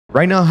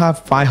Right now I have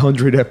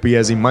 500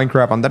 FPS in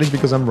Minecraft, and that is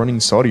because I'm running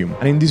Sodium.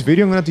 And in this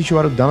video, I'm going to teach you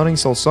how to download and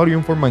install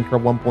Sodium for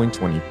Minecraft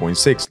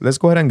 1.20.6. Let's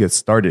go ahead and get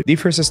started. The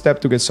first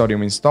step to get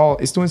Sodium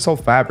installed is to install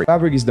Fabric.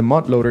 Fabric is the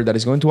mod loader that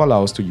is going to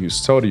allow us to use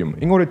Sodium.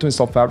 In order to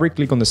install Fabric,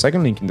 click on the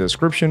second link in the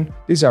description.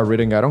 This is our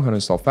written guide on how to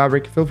install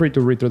Fabric. Feel free to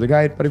read through the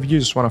guide, but if you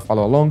just want to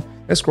follow along,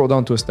 let's scroll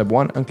down to step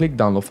 1 and click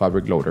Download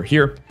Fabric Loader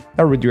here.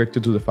 That'll redirect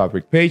you to the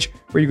Fabric page,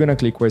 where you're going to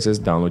click where it says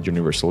Download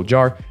Universal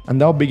Jar,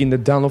 and that'll begin the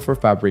download for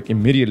Fabric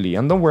immediately.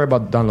 And don't worry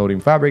about downloading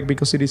Fabric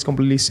because it is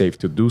completely safe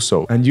to do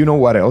so. And you know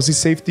what else is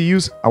safe to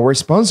use? Our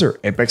sponsor,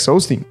 Apex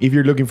Hosting. If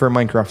you're looking for a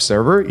Minecraft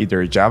server,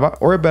 either a Java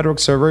or a Bedrock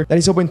server that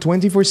is open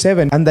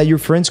 24/7 and that your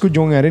friends could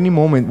join at any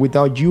moment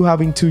without you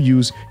having to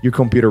use your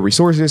computer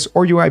resources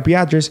or your IP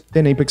address,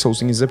 then Apex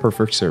Hosting is the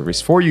perfect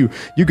service for you.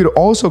 You could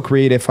also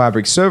create a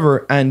Fabric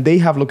server, and they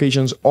have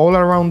locations all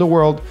around the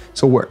world,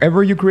 so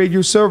wherever you create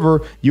your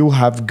server, you'll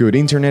have good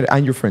internet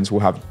and your friends will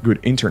have good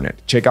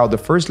internet. Check out the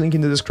first link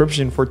in the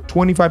description for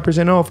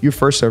 25% off your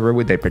first server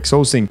with Apex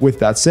Hosting. With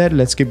that said,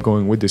 let's keep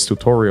going with this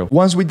tutorial.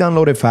 Once we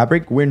downloaded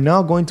Fabric, we're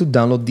now going to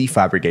download the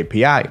Fabric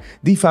API.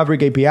 The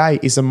Fabric API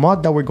is a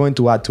mod that we're going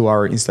to add to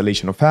our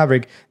installation of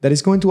Fabric that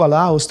is going to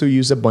allow us to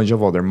use a bunch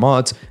of other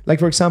mods, like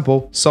for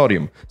example,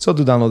 Sodium. So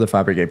to download the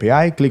Fabric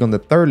API, click on the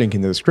third link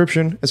in the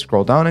description,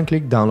 scroll down and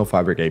click Download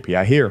Fabric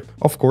API here.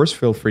 Of course,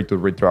 feel free to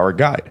read through our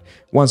guide.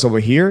 Once over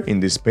here in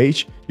this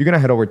page, you're going to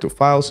head over to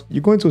Files,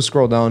 you're going to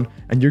scroll down,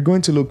 and you're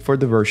going to look for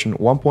the version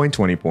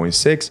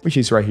 1.20.6, which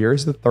is right here,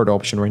 is the third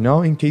option right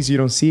now. In case you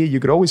don't see it, you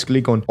could always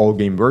click on All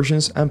Game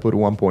Versions and put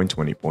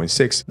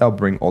 1.20.6. That'll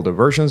bring all the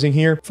versions in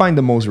here, find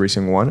the most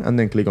recent one, and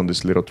then click on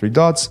these little three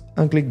dots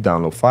and click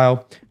Download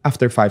File.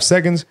 After 5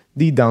 seconds,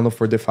 the download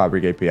for the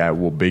Fabric API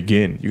will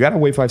begin. You gotta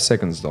wait 5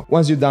 seconds though.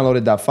 Once you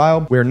downloaded that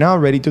file, we're now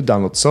ready to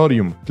download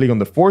Sodium. Click on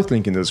the fourth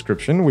link in the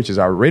description, which is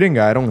our written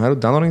guide on how to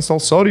download and install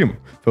Sodium.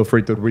 Feel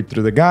free to read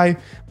through the guide,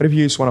 but if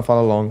you just want to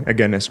follow along,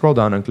 again, scroll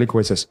down and click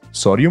where it says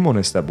Sodium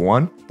on step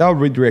 1. That'll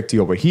redirect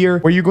you over here,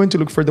 where you're going to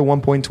look for the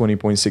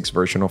 1.20.6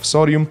 version of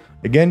Sodium.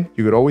 Again,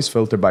 you could always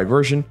filter by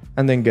version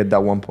and then get that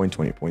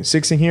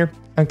 1.20.6 in here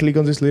and click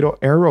on this little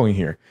arrow in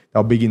here.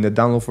 That'll begin the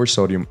download for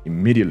Sodium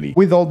immediately.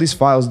 With all these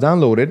files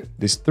downloaded,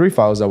 these 3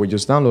 files that we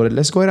just downloaded,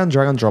 let's go ahead and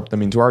drag and drop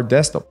them into our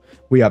desktop.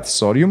 We have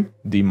Sodium,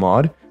 the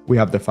mod, we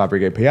have the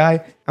Fabric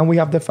API, and we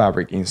have the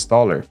Fabric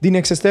installer. The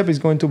next step is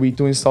going to be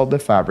to install the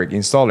Fabric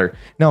installer.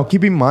 Now,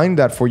 keep in mind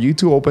that for you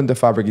to open the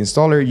Fabric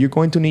installer, you're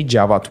going to need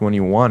Java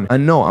 21.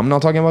 And no, I'm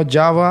not talking about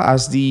Java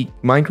as the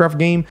Minecraft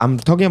game. I'm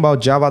talking about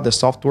Java, the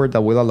software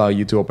that will allow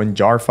you to open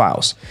jar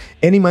files.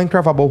 Any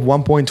Minecraft above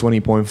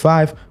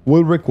 1.20.5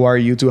 will require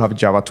you to have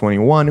Java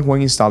 21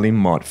 when installing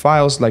mod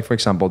files, like for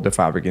example, the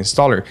Fabric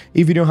installer.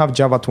 If you don't have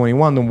Java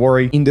 21, don't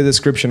worry. In the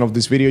description of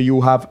this video, you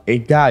will have a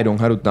guide on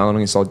how to download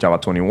and install Java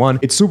 21.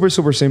 It's super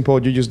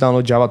simple. You just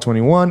download Java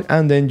 21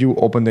 and then you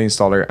open the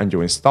installer and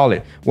you install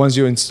it. Once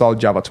you install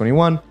Java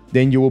 21,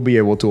 then you will be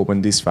able to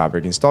open this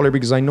Fabric installer,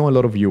 because I know a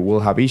lot of you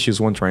will have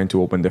issues when trying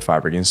to open the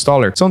Fabric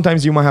installer.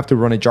 Sometimes you might have to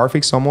run a jar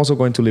fix, so I'm also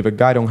going to leave a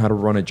guide on how to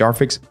run a jar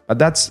fix, but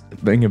that's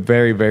in a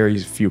very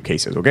few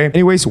cases, okay?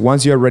 Anyways,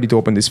 once you are ready to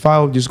open this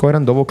file, just go ahead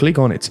and double click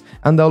on it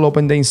and that'll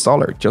open the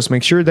installer. Just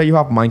make sure that you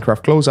have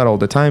Minecraft closed at all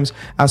the times,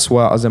 as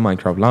well as the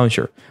Minecraft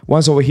launcher.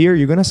 Once over here,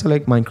 you're gonna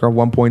select Minecraft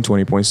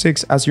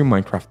 1.20.6 as your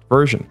Minecraft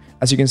version.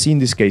 As you can see in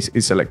this case,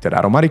 it's selected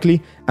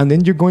automatically, and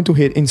then you're going to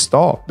hit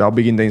install. That'll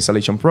begin the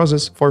installation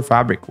process for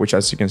Fabric, which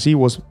as you can see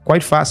was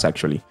quite fast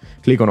actually.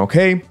 Click on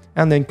OK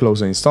and then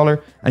close the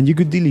installer, and you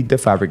could delete the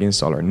Fabric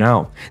installer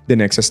now. The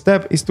next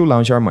step is to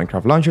launch our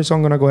Minecraft launcher, so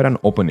I'm gonna go ahead and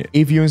open it.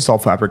 If you install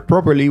Fabric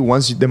properly,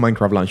 once the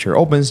Minecraft launcher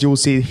opens, you will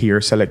see here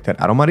selected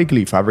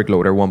automatically Fabric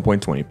Loader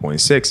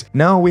 1.20.6.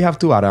 Now we have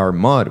to add our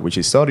mod, which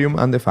is Sodium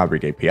and the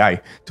Fabric API.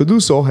 To do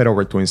so, head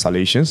over to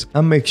installations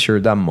and make sure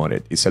that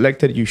modded is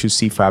selected. You should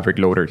see Fabric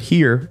Loader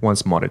here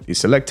once modded is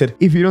selected.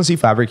 If you don't see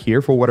Fabric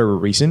here for whatever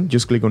reason,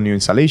 just click on new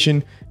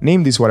installation,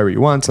 name this whatever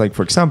you want, like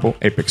for example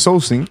Apex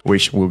Hosting,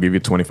 which will give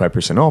you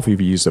 25% off if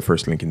you use the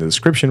first link in the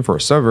description for a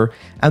server,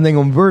 and then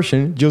on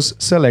version,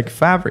 just select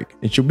Fabric.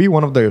 It should be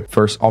one of the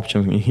first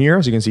options in here.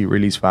 As you can see,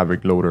 release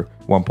Fabric Loader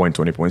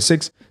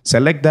 1.20.6.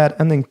 Select that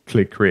and then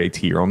click create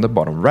here on the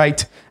bottom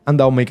right, and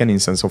that'll make an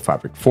instance of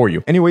Fabric for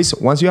you. Anyways,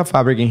 once you have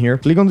Fabric in here,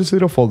 click on this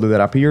little folder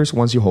that appears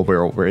once you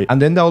hover over it, and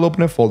then that'll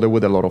open a folder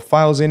with a lot of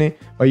files in it,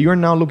 but you're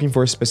now looking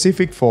for a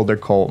specific folder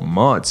called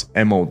mods,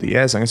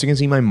 M-O-D-S, and as you can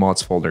see, my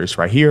mods folder is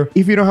right here.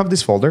 If you don't have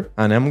this folder,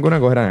 and I'm gonna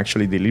go ahead and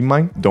actually delete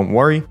mine, don't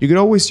worry, you could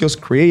always just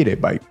create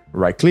it by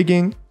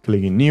right-clicking,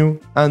 clicking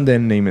new, and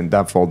then naming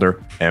that folder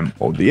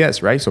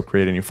M-O-D-S, right? So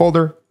create a new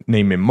folder,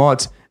 name it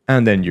mods,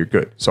 and then you're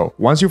good. So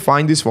once you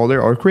find this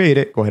folder or create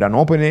it, go ahead and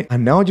open it,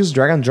 and now just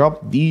drag and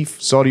drop the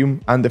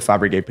Sodium and the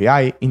Fabric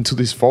API into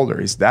this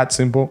folder. It's that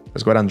simple.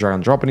 Let's go ahead and drag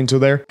and drop it into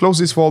there. Close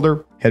this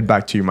folder, head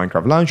back to your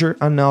Minecraft launcher,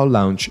 and now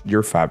launch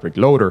your Fabric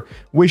loader,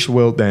 which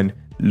will then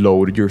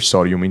load your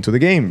Sodium into the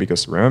game,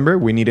 because remember,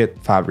 we needed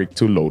Fabric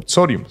to load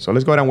Sodium. So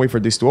let's go ahead and wait for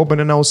this to open,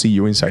 and I'll see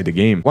you inside the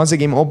game. Once the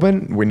game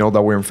open, we know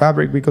that we're in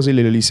Fabric because it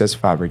literally says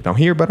Fabric down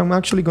here, but I'm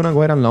actually gonna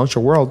go ahead and launch a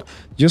world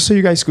just so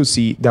you guys could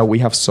see that we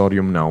have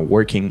Sodium now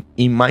working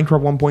in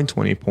Minecraft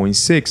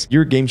 1.20.6.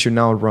 Your game should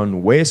now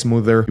run way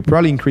smoother. You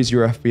probably increase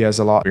your FPS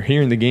a lot. You're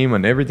here in the game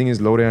and everything is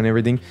loaded and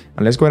everything.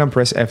 And let's go ahead and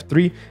press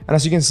F3. And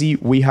as you can see,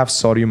 we have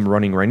Sodium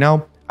running right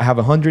now. I have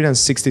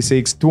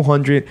 166,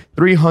 200,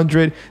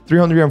 300,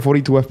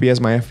 342 FPS.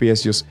 My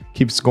FPS just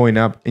keeps going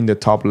up in the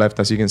top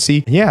left, as you can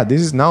see. Yeah, this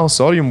is now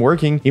Sodium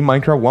working in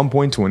Minecraft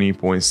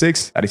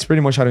 1.20.6. That is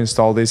pretty much how to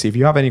install this. If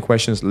you have any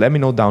questions, let me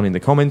know down in the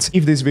comments.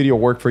 If this video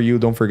worked for you,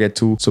 don't forget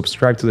to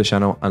subscribe to the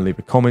channel and leave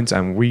a comment.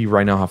 And we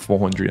right now have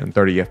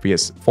 430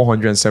 FPS,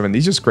 470.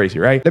 It's just crazy,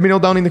 right? Let me know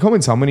down in the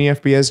comments how many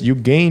FPS you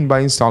gained by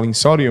installing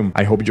Sodium.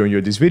 I hope you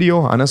enjoyed this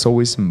video, and as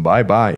always, bye bye.